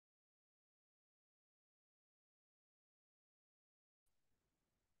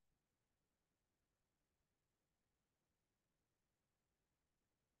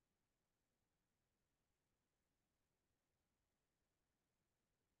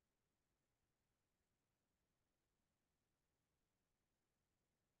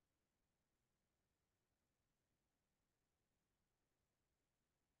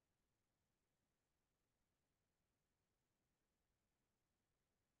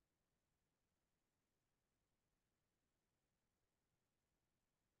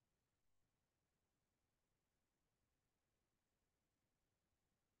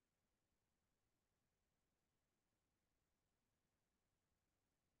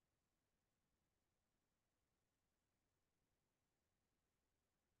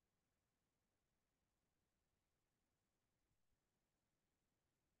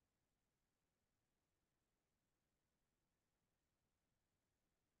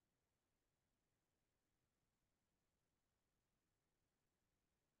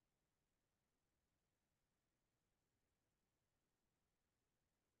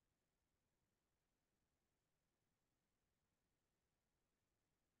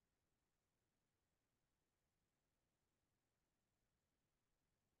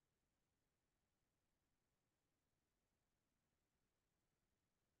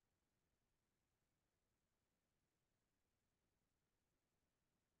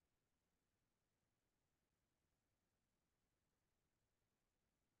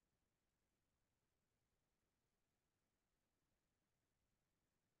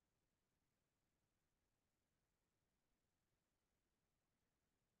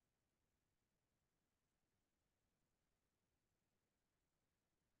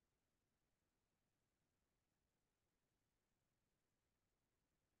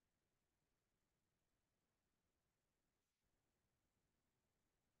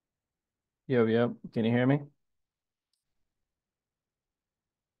Yo, yo, can you hear me?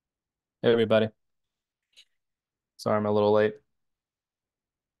 Hey, everybody. Sorry, I'm a little late.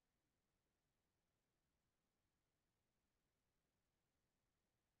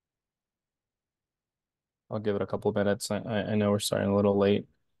 I'll give it a couple of minutes. I know we're starting a little late.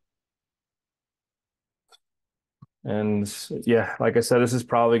 And yeah, like I said, this is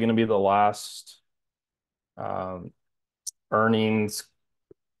probably going to be the last um, earnings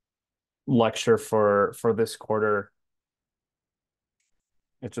lecture for this quarter.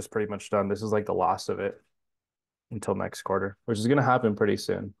 It's just pretty much done. This is like the last of it until next quarter, which is going to happen pretty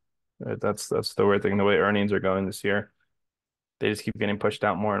soon. That's the weird thing. The way earnings are going this year, they just keep getting pushed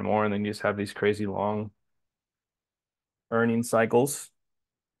out more and more, and then you just have these crazy long earning cycles.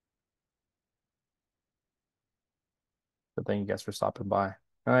 But thank you guys for stopping by.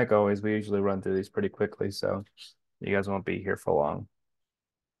 Like always, we usually run through these pretty quickly, so you guys won't be here for long.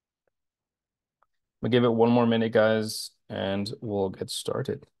 We'll give it one more minute, guys, and we'll get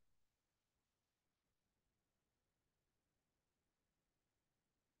started.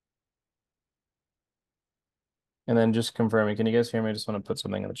 And then just confirming, can you guys hear me? I just want to put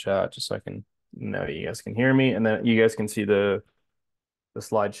something in the chat just so I can know you guys can hear me, and then you guys can see the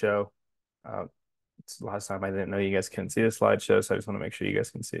slideshow. Uh, it's the last time I didn't know you guys can see the slideshow, so I just want to make sure you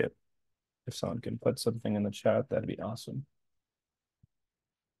guys can see it. If someone can put something in the chat, that'd be awesome.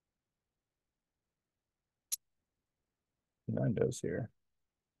 Nando's here.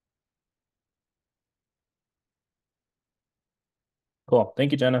 Cool.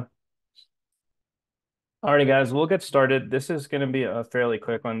 Thank you, Jenna. Alrighty, guys, we'll get started. This is going to be a fairly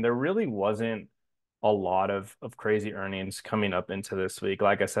quick one. There really wasn't a lot of crazy earnings coming up into this week.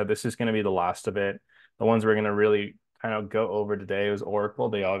 Like I said, this is going to be the last of it. The ones we're going to really kind of go over today was Oracle.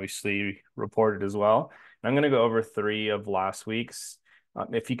 They obviously reported as well. And I'm going to go over three of last week's.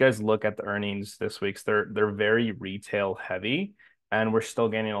 If you guys look at the earnings this week's, they're very retail heavy, and we're still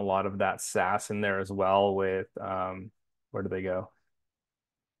getting a lot of that SaaS in there as well with where do they go?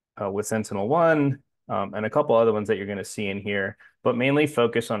 With Sentinel One, and a couple other ones that you're going to see in here, but mainly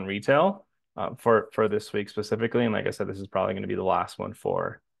focus on retail for this week specifically. And like I said, this is probably going to be the last one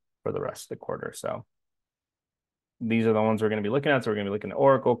for the rest of the quarter. So these are the ones we're going to be looking at. So we're going to be looking at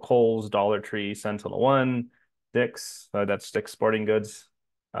Oracle, Kohl's, Dollar Tree, Sentinel One, Dick's, that's Dick's Sporting Goods,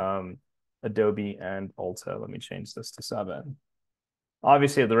 um, Adobe, and Ulta. Let me change this to 7.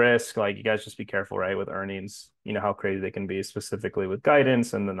 Obviously, at the risk, like you guys just be careful, right, with earnings. You know how crazy they can be, specifically with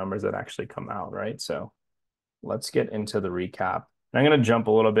guidance and the numbers that actually come out, right? So let's get into the recap. I'm going to jump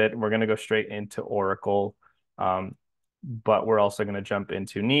a little bit. We're going to go straight into Oracle, but we're also going to jump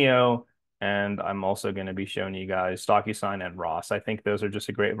into Neo, and I'm also going to be showing you guys DocuSign and Ross. I think those are just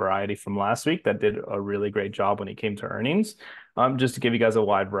a great variety from last week that did a really great job when it came to earnings, just to give you guys a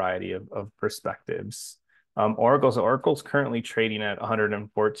wide variety of perspectives. Oracle's currently trading at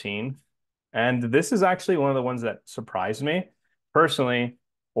 114. And this is actually one of the ones that surprised me. Personally,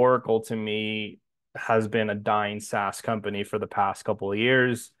 Oracle to me has been a dying SaaS company for the past couple of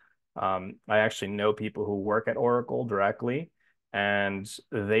years. I actually know people who work at Oracle directly, and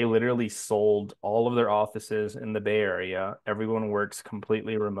they literally sold all of their offices in the Bay Area. Everyone works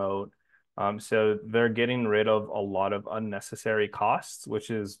completely remote. So they're getting rid of a lot of unnecessary costs, which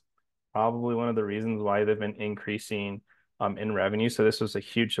is probably one of the reasons why they've been increasing in revenue. So this was a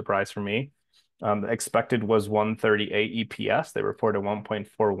huge surprise for me. Expected was 138 EPS. They reported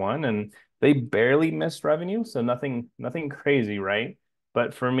 1.41, and they barely missed revenue, so nothing crazy, right?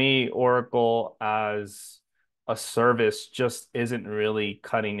 But for me, Oracle as a service just isn't really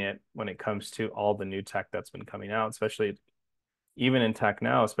cutting it when it comes to all the new tech that's been coming out, especially even in tech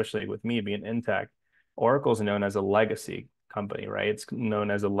now, especially with me being in tech. Oracle's known as a legacy company, right? It's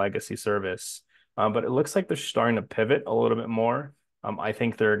known as a legacy service. But it looks like they're starting to pivot a little bit more. I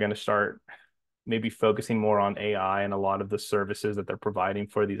think they're going to start maybe focusing more on AI and a lot of the services that they're providing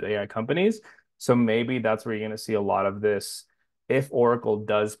for these AI companies. So maybe that's where you're going to see a lot of this. If Oracle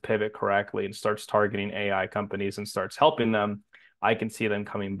does pivot correctly and starts targeting AI companies and starts helping them, I can see them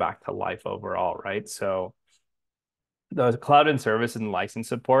coming back to life overall, right? So the cloud and service and license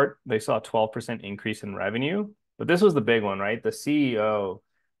support, they saw a 12% increase in revenue. But this was the big one, right? The CEO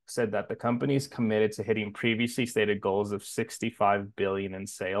said that the company's committed to hitting previously stated goals of 65 billion in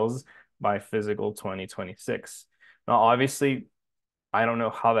sales by fiscal 2026. Now, obviously, I don't know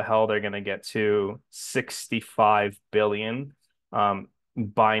how the hell they're going to get to 65 billion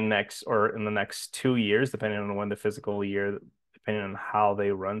by next or in the next 2 years, depending on when the fiscal year, depending on how they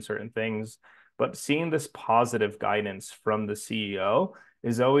run certain things. But seeing this positive guidance from the CEO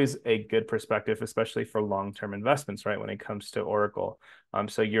is always a good perspective, especially for long-term investments, right? When it comes to Oracle.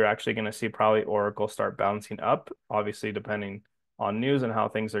 So you're actually going to see probably Oracle start bouncing up, obviously depending on news and how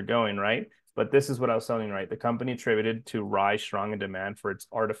things are going, right? But this is what I was telling you, right? The company attributed to rise strong in demand for its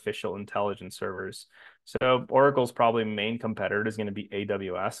artificial intelligence servers. So Oracle's probably main competitor is going to be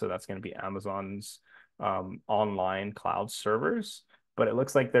AWS. So that's going to be Amazon's online cloud servers. But it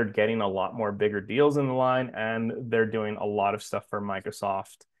looks like they're getting a lot more bigger deals in the line, and they're doing a lot of stuff for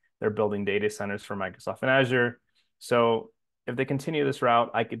Microsoft. They're building data centers for Microsoft and Azure. So if they continue this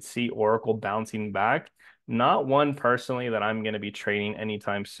route, I could see Oracle bouncing back. Not one personally that I'm going to be trading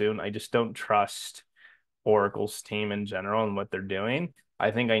anytime soon. I just don't trust Oracle's team in general and what they're doing.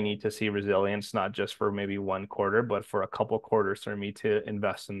 I think I need to see resilience, not just for maybe one quarter, but for a couple quarters for me to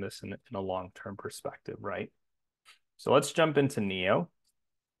invest in this in a long-term perspective, right? So let's jump into Neo.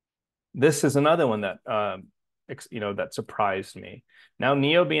 This is another one that that surprised me. Now,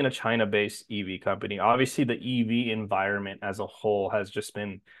 Neo being a China-based EV company, obviously the EV environment as a whole has just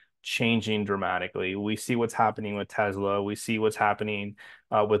been changing dramatically. We see what's happening with Tesla. We see what's happening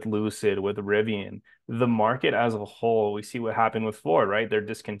with Lucid, with Rivian. The market as a whole, we see what happened with Ford, right? They're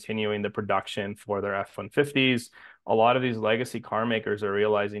discontinuing the production for their F-150s. A lot of these legacy car makers are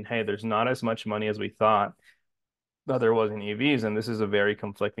realizing, hey, there's not as much money as we thought that there was in EVs, and this is a very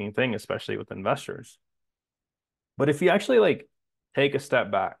conflicting thing, especially with investors. But if you actually like take a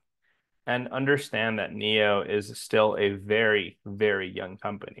step back and understand that Neo is still a very, very young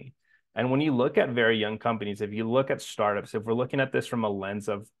company. And when you look at very young companies, if you look at startups, if we're looking at this from a lens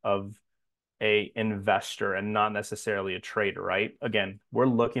of a investor and not necessarily a trader, right? Again, we're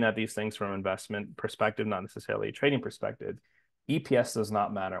looking at these things from an investment perspective, not necessarily a trading perspective. EPS does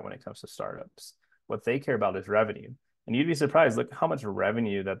not matter when it comes to startups. What they care about is revenue. And you'd be surprised, look how much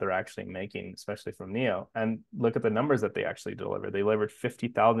revenue that they're actually making, especially from Neo. And look at the numbers that they actually delivered. They delivered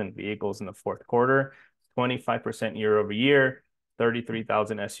 50,000 vehicles in the fourth quarter, 25% year over year,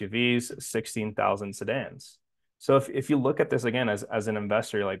 33,000 SUVs, 16,000 sedans. So if you look at this again as an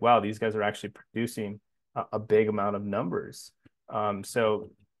investor, you're like, wow, these guys are actually producing a big amount of numbers.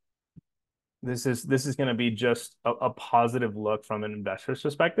 So this is going to be just a positive look from an investor's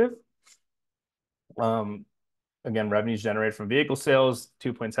perspective. Again, revenues generated from vehicle sales,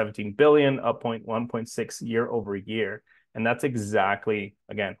 2.17 billion, up 1.6 year over year. And that's exactly,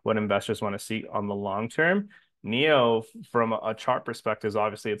 again, what investors want to see on the long term. Neo, from a chart perspective, is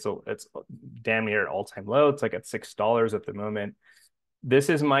obviously it's damn near all-time low. It's like at $6 at the moment.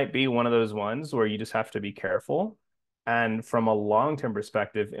 Might be one of those ones where you just have to be careful. And from a long-term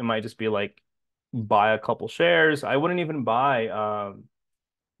perspective, it might just be like buy a couple shares. I wouldn't even buy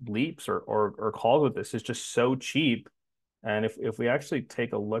leaps or calls with this. It's just so cheap. And if we actually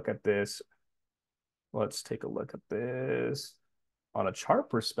take a look at this, let's take a look at this on a chart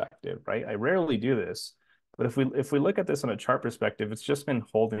perspective, right? I rarely do this, but if we look at this on a chart perspective, it's just been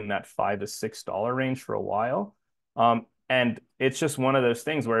holding that $5 to $6 range for a while. And it's just one of those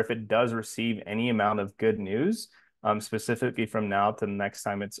things where if it does receive any amount of good news, specifically from now to the next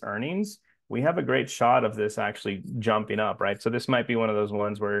time it's earnings, we have a great shot of this actually jumping up, right? So this might be one of those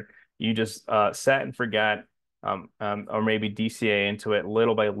ones where you just set and forget, or maybe DCA into it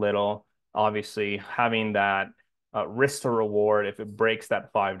little by little. Obviously, having that risk to reward, if it breaks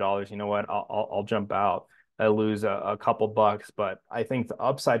that $5, you know what? I'll jump out. I lose a couple bucks, but I think the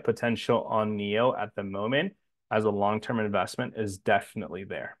upside potential on Neo at the moment as a long-term investment is definitely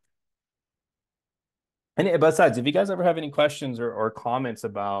there. And besides, if you guys ever have any questions or comments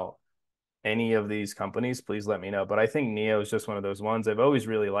about any of these companies, please let me know. But I think Neo is just one of those ones. I've always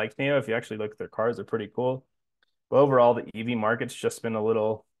really liked Neo. If you actually look at their cars, they're pretty cool. But overall, the EV market's just been a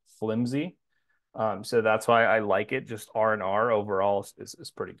little flimsy. So that's why I like it. Just R&R overall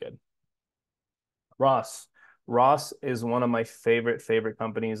is pretty good. Ross. Ross is one of my favorite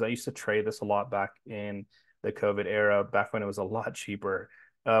companies. I used to trade this a lot back in the COVID era, back when it was a lot cheaper.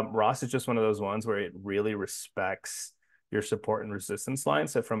 Ross is just one of those ones where it really respects your support and resistance line.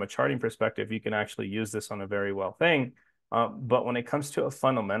 So from a charting perspective, you can actually use this on a very well thing. But when it comes to a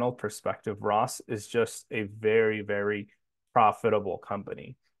fundamental perspective, Ross is just a very profitable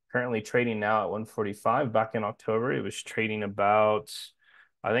company. Currently trading now at 145. Back in October, it was trading about,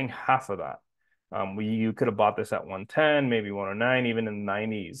 I think, half of that. You could have bought this at 110, maybe 109, even in the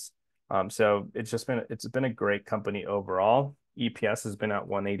 90s. So it's been a great company overall. EPS has been at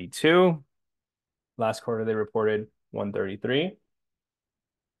 182. Last quarter they reported 133.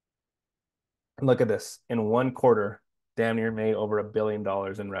 And look at this. In one quarter, damn near made over $1 billion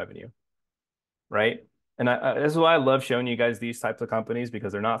in revenue. Right? And this is why I love showing you guys these types of companies,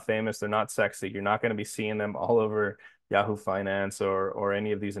 because they're not famous, they're not sexy. You're not going to be seeing them all over Yahoo Finance or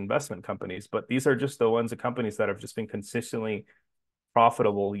any of these investment companies, but these are just the ones, the companies that have just been consistently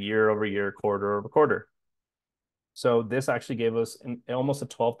profitable year over year, quarter over quarter. So this actually gave us almost a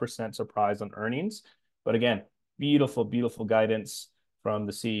 12% surprise on earnings. But again, beautiful, beautiful guidance from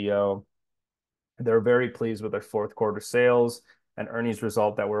the CEO. They're very pleased with their fourth quarter sales and earnings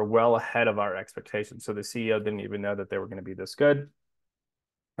result that were well ahead of our expectations. So the CEO didn't even know that they were going to be this good.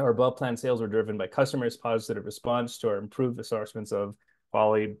 Our above-plan sales were driven by customers' positive response to our improved assortments of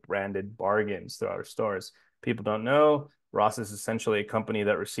quality branded bargains throughout our stores. People don't know, Ross is essentially a company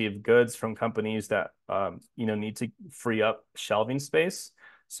that received goods from companies that need to free up shelving space.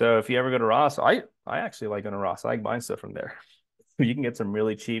 So if you ever go to Ross, I actually like going to Ross. I like buying stuff from there. You can get some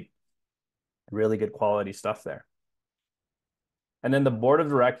really cheap, really good quality stuff there. And then the board of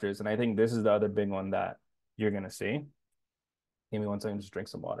directors, and I think this is the other big one that you're going to see. Give me one second, just drink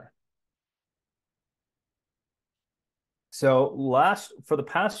some water. So for the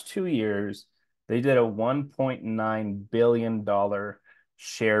past 2 years, they did a $1.9 billion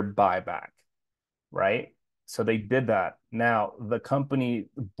share buyback, right? So they did that. Now, the company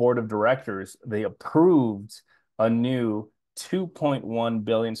board of directors, they approved a new 2.1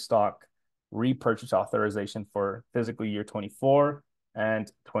 billion stock repurchase authorization for fiscal year 24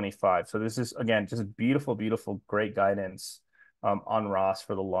 and 25. So this is, again, just beautiful, beautiful, great guidance on Ross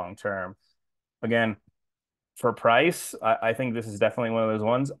for the long term. Again, for price, I think this is definitely one of those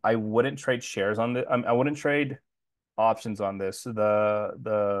ones. I wouldn't trade shares on this. I wouldn't trade options on this.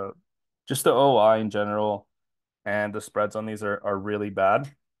 The just the OI in general and the spreads on these are really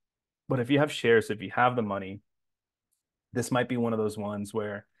bad. But if you have shares, if you have the money, this might be one of those ones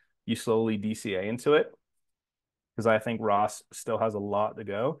where you slowly DCA into it because I think Ross still has a lot to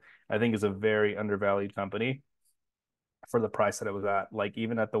go. I think it's a very undervalued company for the price that it was at. Like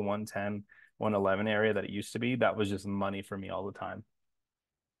even at the 110, 111 area that it used to be, that was just money for me all the time.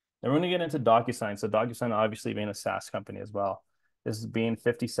 Then we're going to get into DocuSign. So DocuSign obviously being a SaaS company as well. This is being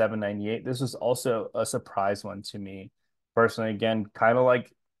 57.98. This was also a surprise one to me personally. Again, kind of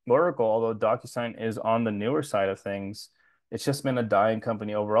like Oracle, although DocuSign is on the newer side of things, it's just been a dying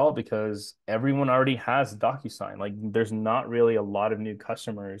company overall because everyone already has DocuSign. Like there's not really a lot of new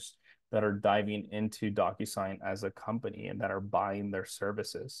customers that are diving into DocuSign as a company and that are buying their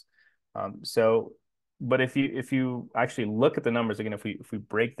services. So but if you actually look at the numbers again, if we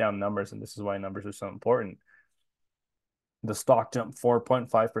break down numbers, and this is why numbers are so important, the stock jumped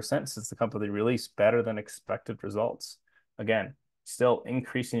 4.5% since the company released, better than expected results. Again, still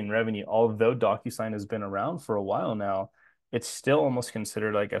increasing in revenue, although DocuSign has been around for a while now, it's still almost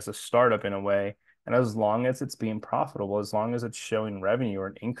considered like as a startup in a way. And as long as it's being profitable, as long as it's showing revenue or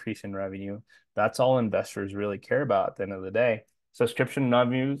an increase in revenue, that's all investors really care about at the end of the day. Subscription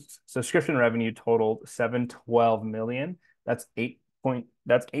revenue totaled 712 million. That's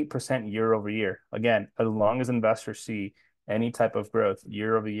 8% year over year. Again, as long as investors see any type of growth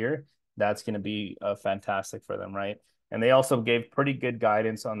year over year, that's going to be fantastic for them, right? And they also gave pretty good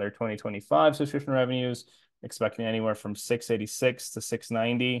guidance on their 2025 subscription revenues, expecting anywhere from 686 to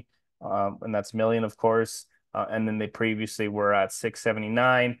 690, and that's million, of course. And then they previously were at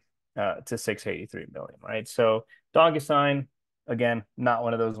 679 to 683 million, right? So DocuSign, again, not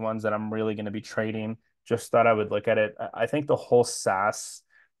one of those ones that I'm really going to be trading. Just thought I would look at it. I think the whole SaaS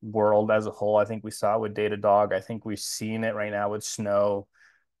world as a whole, I think we saw it with Datadog. I think we've seen it right now with Snow.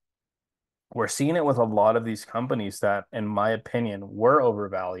 We're seeing it with a lot of these companies that, in my opinion, were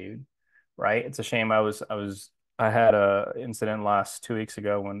overvalued, right? It's a shame. I had a incident last 2 weeks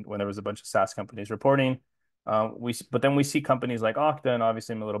ago when there was a bunch of SaaS companies reporting. But then we see companies like Okta, and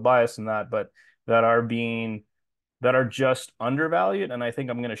obviously I'm a little biased in that, but that are being that are just undervalued. And I think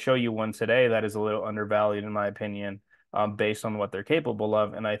I'm going to show you one today that is a little undervalued, in my opinion, based on what they're capable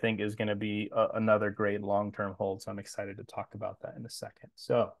of. And I think is going to be another great long-term hold. So I'm excited to talk about that in a second.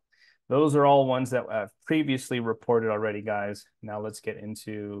 So those are all ones that I've previously reported already, guys. Now let's get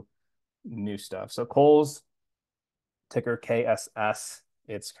into new stuff. So Kohl's, ticker KSS.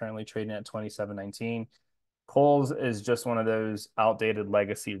 It's currently trading at 27.19. Kohl's is just one of those outdated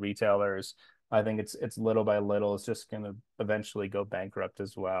legacy retailers. I think it's little by little. It's just going to eventually go bankrupt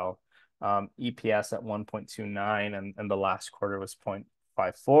as well. EPS at 1.29 and the last quarter was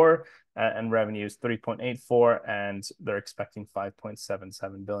 0.54 and revenue is 3.84 and they're expecting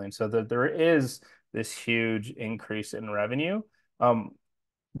 5.77 billion. So there is this huge increase in revenue.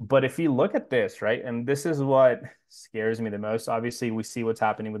 But if you look at this, right, and this is what scares me the most. Obviously, we see what's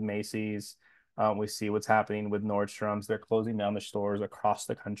happening with Macy's. We see what's happening with Nordstrom's. They're closing down the stores across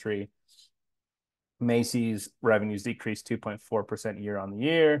the country. Macy's revenues decreased 2.4% year on the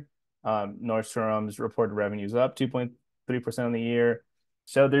year. Nordstrom's reported revenues up 3% of the year.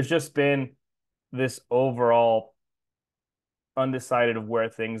 So there's just been this overall undecided of where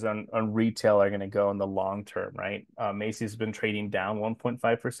things on retail are going to go in the long term, right? Macy's has been trading down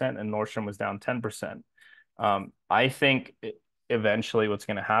 1.5% and Nordstrom was down 10%. I think eventually what's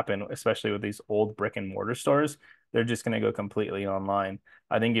going to happen, especially with these old brick and mortar stores, they're just going to go completely online.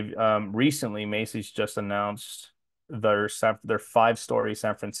 I think if recently Macy's just announced their 5-story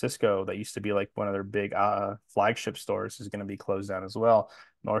San Francisco that used to be like one of their big flagship stores is going to be closed down as well.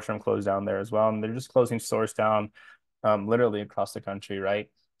 Nordstrom closed down there as well, and they're just closing stores down literally across the country, right?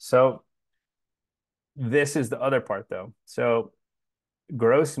 So this is the other part though. So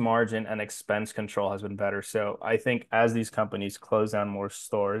gross margin and expense control has been better. So I think as these companies close down more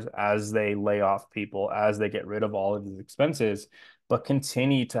stores, as they lay off people, as they get rid of all of these expenses, but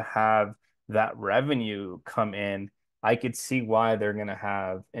continue to have that revenue come in, I could see why they're going to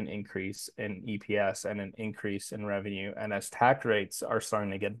have an increase in EPS and an increase in revenue. And as tax rates are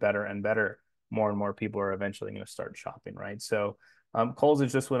starting to get better and better, more and more people are eventually going to start shopping, right? So Kohl's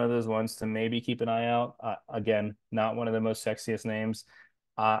is just one of those ones to maybe keep an eye out. Again, not one of the most sexiest names.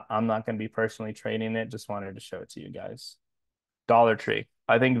 I'm not going to be personally trading it. Just wanted to show it to you guys. Dollar Tree.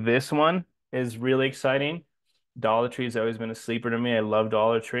 I think this one is really exciting. Dollar Tree has always been a sleeper to me. I love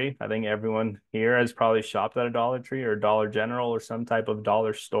Dollar Tree. I think everyone here has probably shopped at a Dollar Tree or Dollar General or some type of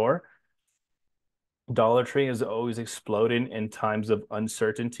dollar store. Dollar Tree has always exploded in times of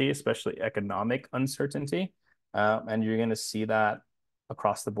uncertainty, especially economic uncertainty. And you're going to see that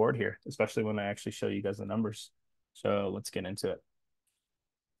across the board here, especially when I actually show you guys the numbers. So let's get into it.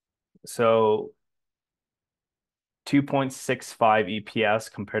 So 2.65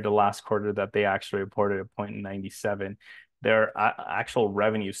 EPS compared to last quarter that they actually reported at 0.97. Their actual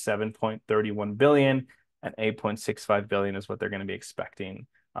revenue 7.31 billion and 8.65 billion is what they're going to be expecting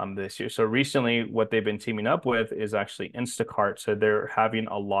this year. So recently, what they've been teaming up with is actually Instacart. So they're having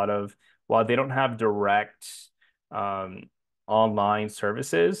a lot of, while they don't have direct online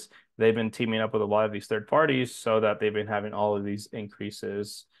services, they've been teaming up with a lot of these third parties so that they've been having all of these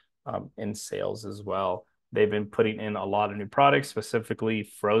increases in sales as well. They've been putting in a lot of new products, specifically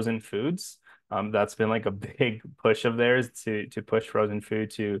frozen foods. That's been like a big push of theirs to push frozen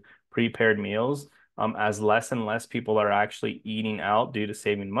food to prepared meals. As less and less people are actually eating out due to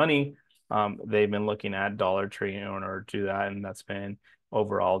saving money, they've been looking at Dollar Tree in order to do that, and that's been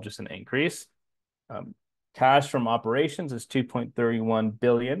overall just an increase. Cash from operations is 2.31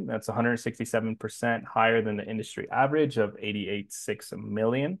 billion. That's 167% higher than the industry average of 88.6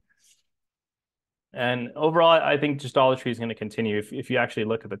 million. And overall, I think just Dollar Tree is going to continue. If you actually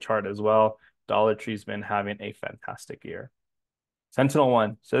look at the chart as well, Dollar Tree's been having a fantastic year.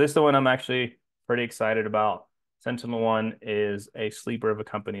 SentinelOne. So this is the one I'm actually pretty excited about. SentinelOne is a sleeper of a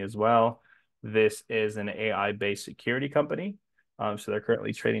company as well. This is an AI-based security company. So they're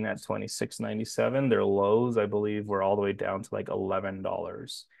currently trading at $26.97. Their lows, I believe, were all the way down to like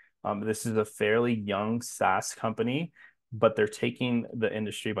 $11. This is a fairly young SaaS company, but they're taking the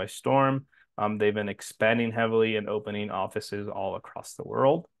industry by storm. They've been expanding heavily and opening offices all across the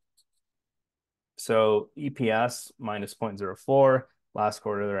world. So EPS minus 0.04. Last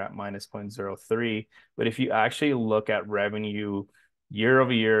quarter, they're at minus 0.03. But if you actually look at revenue year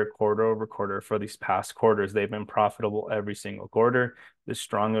over year, quarter over quarter for these past quarters, they've been profitable every single quarter. This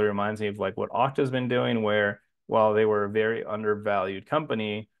strongly reminds me of like what Okta's been doing, where while they were a very undervalued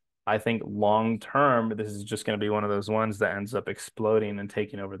company, I think long term, this is just going to be one of those ones that ends up exploding and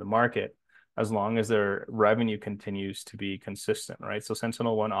taking over the market as long as their revenue continues to be consistent, right? So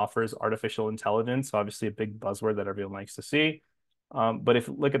SentinelOne offers artificial intelligence, obviously a big buzzword that everyone likes to see. But if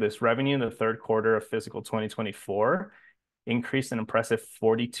look at this revenue in the third quarter of fiscal 2024 increased an impressive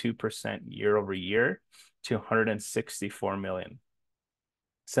 42% year over year to 164 million.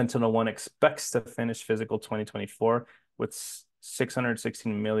 SentinelOne expects to finish fiscal 2024 with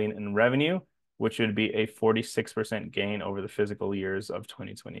 616 million in revenue, which would be a 46% gain over the fiscal years of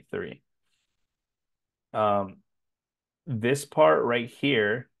 2023. This part right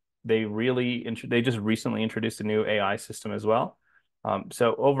here, they just recently introduced a new AI system as well.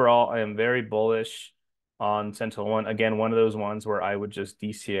 So overall, I am very bullish on SentinelOne. Again, one of those ones where I would just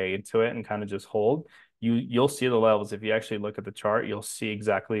DCA into it and kind of just hold. You'll see the levels. If you actually look at the chart, you'll see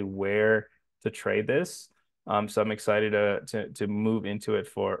exactly where to trade this. So I'm excited to move into it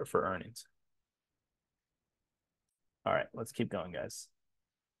for earnings. All right, let's keep going, guys.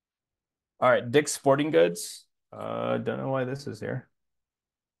 All right, Dick's Sporting Goods. Don't know why this is here.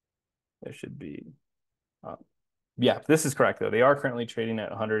 There should be. Yeah, this is correct, though. They are currently trading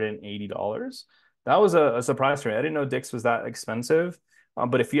at $180. That was a surprise to me. I didn't know Dick's was that expensive.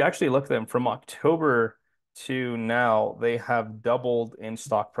 But if you actually look at them from October to now, they have doubled in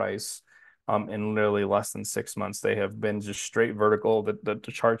stock price in literally less than 6 months. They have been just straight vertical. The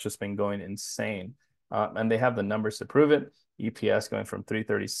chart's just been going insane. And they have the numbers to prove it. EPS going from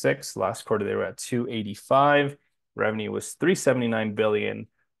 336. Last quarter, they were at 285. Revenue was 379 billion.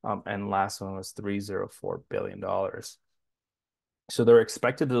 And last one was $304 billion. So they're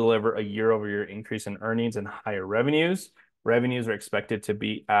expected to deliver a year-over-year increase in earnings and higher revenues. Revenues are expected to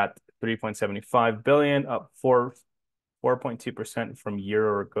be at 3.75 billion, up 4.2% from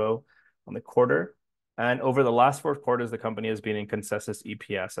year ago on the quarter. And over the last 4 quarters, the company has been in consensus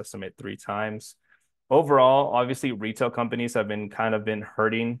EPS estimate 3 times. Overall, obviously, retail companies have been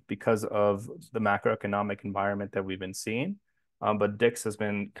hurting because of the macroeconomic environment that we've been seeing. But Dick's has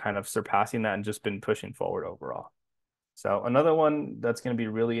been kind of surpassing that and just been pushing forward overall. So another one that's going to be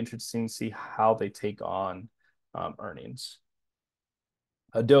really interesting to see how they take on earnings.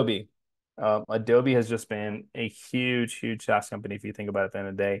 Adobe. Adobe has just been a huge, huge SaaS company. If you think about it at the end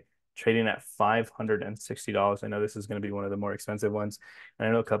of the day, trading at $560. I know this is going to be one of the more expensive ones. And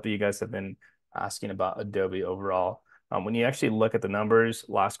I know a couple of you guys have been asking about Adobe overall. When you actually look at the numbers,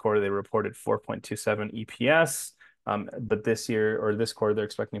 last quarter they reported 4.27 EPS. But this year or this quarter, they're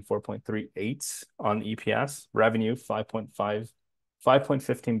expecting 4.38 on EPS. Revenue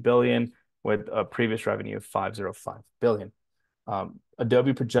 5.15 billion with a previous revenue of 505 billion.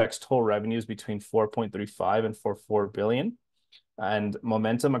 Adobe projects total revenues between 4.35 and 44 billion. And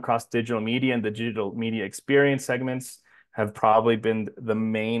momentum across digital media and the digital media experience segments have probably been the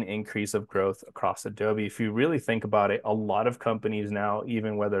main increase of growth across Adobe. If you really think about it, a lot of companies now,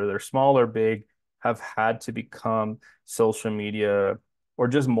 even whether they're small or big, have had to become social media or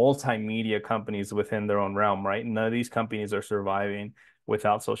just multimedia companies within their own realm, right? None of these companies are surviving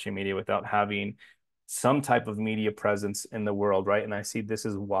without social media, without having some type of media presence in the world, right? And I see this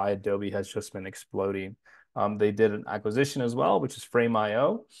is why Adobe has just been exploding. They did an acquisition as well, which is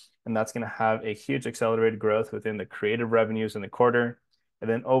Frame.io, and that's going to have a huge accelerated growth within the creative revenues in the quarter. And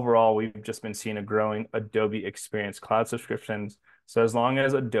then overall, we've just been seeing a growing Adobe Experience Cloud subscriptions. So as long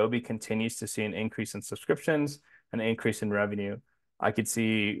as Adobe continues to see an increase in subscriptions, an increase in revenue, I could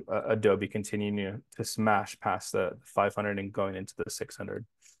see Adobe continuing to smash past the 500 and going into the 600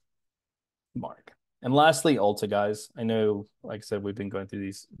 mark. And lastly, Ulta, guys. I know, like I said, we've been going through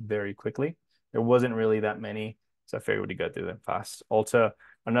these very quickly. There wasn't really that many, so I figured we'd go through them fast. Ulta,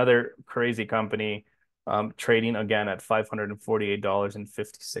 another crazy company, trading again at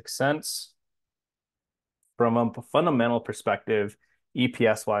 $548.56. From a fundamental perspective,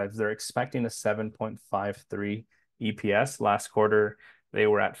 EPS wise, they're expecting a 7.53 EPS. Last quarter, they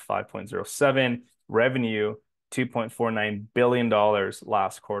were at 5.07. Revenue, $2.49 billion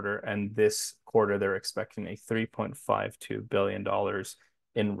last quarter. And this quarter, they're expecting a $3.52 billion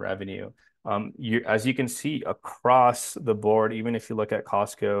in revenue. As you can see across the board, even if you look at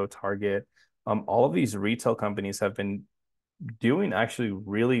Costco, Target, all of these retail companies have been doing actually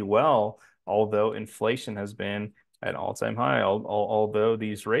really well, although inflation has been at all-time high, although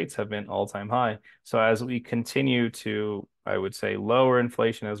these rates have been all-time high. So as we continue to, I would say, lower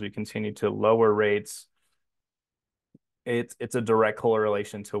inflation, as we continue to lower rates, it's a direct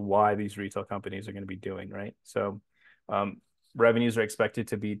correlation to why these retail companies are going to be doing, right? So revenues are expected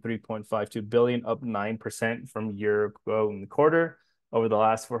to be 3.52 billion, up 9% from year ago in the quarter. Over the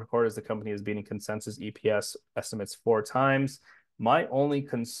last 4 quarters, the company has been in consensus EPS estimates 4 times. My only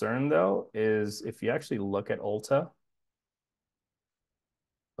concern, though, is if you actually look at Ulta,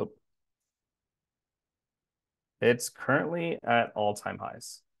 oh, it's currently at all-time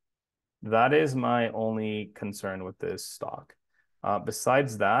highs. That is my only concern with this stock.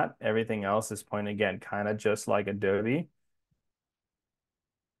 Besides that, everything else is pointing again, kind of just like Adobe,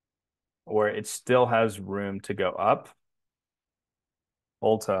 where it still has room to go up.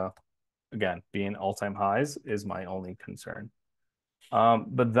 Ulta, again, being all-time highs is my only concern.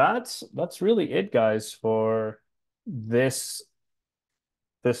 But that's really it, guys, for this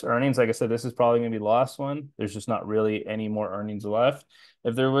earnings. Like I said, this is probably going to be the last one. There's just not really any more earnings left.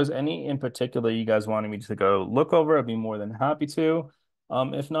 If there was any in particular you guys wanted me to go look over, I'd be more than happy to.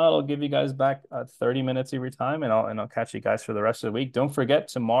 If not, I'll give you guys back 30 minutes every time, and I'll catch you guys for the rest of the week. Don't forget,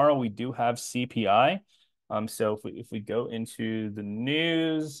 tomorrow we do have CPI. So if we go into the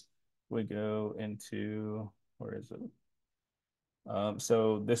news, we go into, where is it?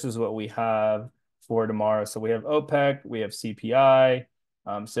 So this is what we have for tomorrow. So we have OPEC, we have CPI.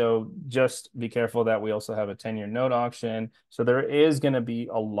 So just be careful that we also have a 10-year note auction. So there is going to be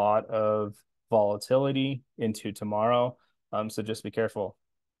a lot of volatility into tomorrow. So just be careful.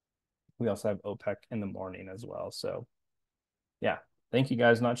 We also have OPEC in the morning as well. So yeah. Thank you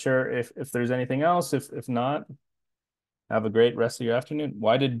guys. Not sure if there's anything else. If not, have a great rest of your afternoon.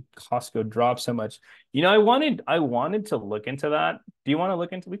 Why did Costco drop so much? I wanted to look into that. Do you want to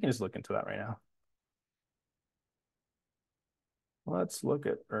look into? We can just look into that right now. Let's look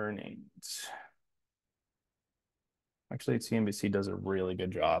at earnings. Actually, CNBC does a really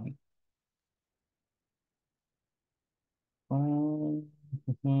good job. Um,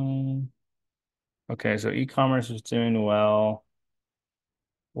 okay, so e-commerce is doing well.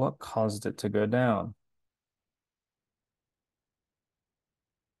 What caused it to go down?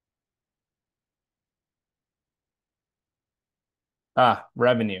 Ah,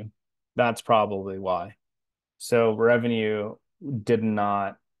 revenue. That's probably why. So revenue did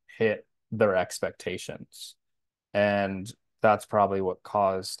not hit their expectations. And that's probably what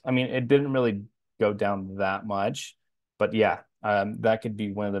caused, I mean, it didn't really go down that much, but yeah, that could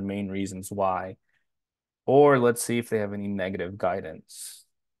be one of the main reasons why. Or let's see if they have any negative guidance.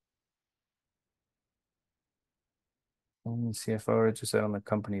 CFO just said on the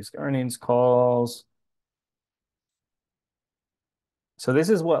company's earnings calls. So this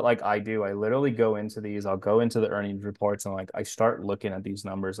is what like I do. I literally go into these, I'll go into the earnings reports and like I start looking at these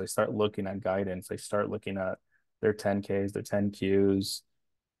numbers. I start looking at guidance. I start looking at their 10Ks, their 10Qs.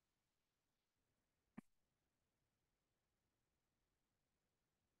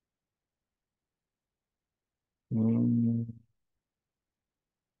 Mm.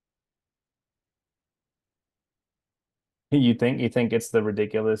 You think it's the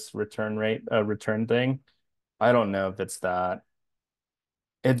ridiculous return rate return thing? I don't know if it's that.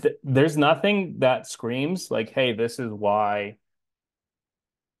 There's nothing that screams like, hey, this is why.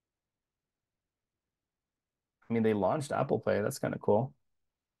 I mean, they launched Apple Pay. That's kind of cool.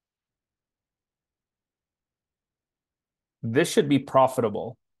 This should be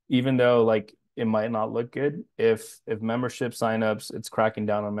profitable, even though like it might not look good. If membership signups, it's cracking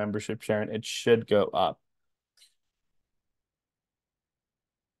down on membership sharing, it should go up.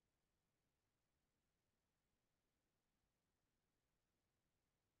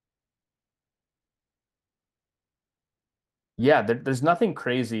 Yeah, there's nothing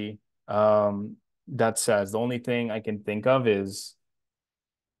crazy that says. The only thing I can think of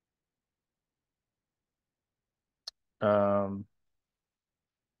um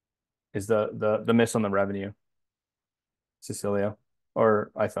is the miss on the revenue, Cecilia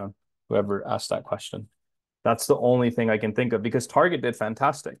or iPhone, whoever asked that question. That's the only thing I can think of because Target did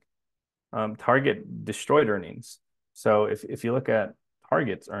fantastic. Target destroyed earnings. So if you look at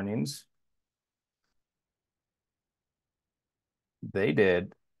Target's earnings, they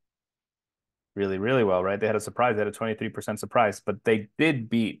did really, really well, right? They had a surprise. They had a 23% surprise, but they did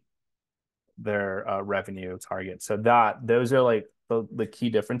beat their revenue target. So those are like the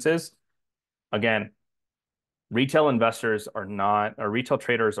key differences. Again, retail investors are not, or retail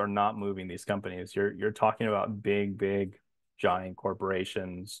traders are not moving these companies. You're talking about big, giant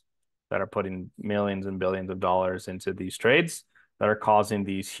corporations that are putting millions and billions of dollars into these trades that are causing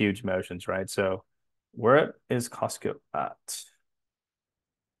these huge motions, right? So where is Costco at?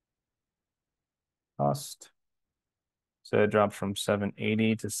 Cost. So it dropped from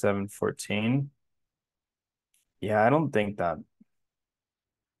 780 to 714. Yeah, I don't think that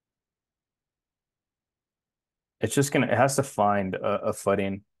it has to find a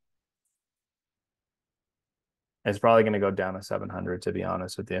footing. It's probably gonna go down to 700 to be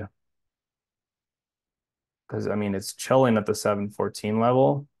honest with you. Because I mean, it's chilling at the 714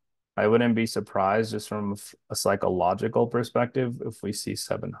 level. I wouldn't be surprised just from a psychological perspective if we see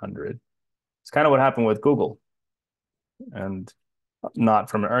 700. It's kind of what happened with Google, and not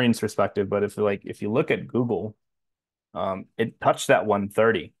from an earnings perspective, but if you look at Google, it touched that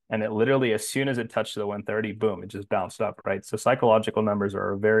 130 and it literally, as soon as it touched the 130, boom, it just bounced up, right? So psychological numbers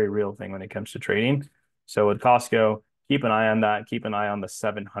are a very real thing when it comes to trading. So with Costco, keep an eye on that, keep an eye on the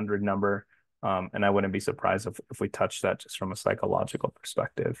 700 number. And I wouldn't be surprised if we touch that just from a psychological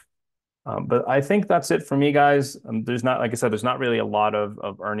perspective. But I think that's it for me, guys. There's not, like I said, there's not really a lot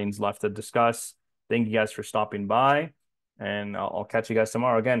of earnings left to discuss. Thank you guys for stopping by, and I'll catch you guys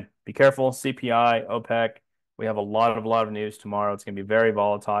tomorrow. Again, be careful. CPI, OPEC. We have a lot of news tomorrow. It's going to be very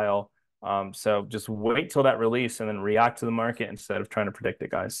volatile. So just wait till that release and then react to the market instead of trying to predict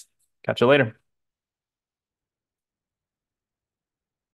it, guys. Catch you later.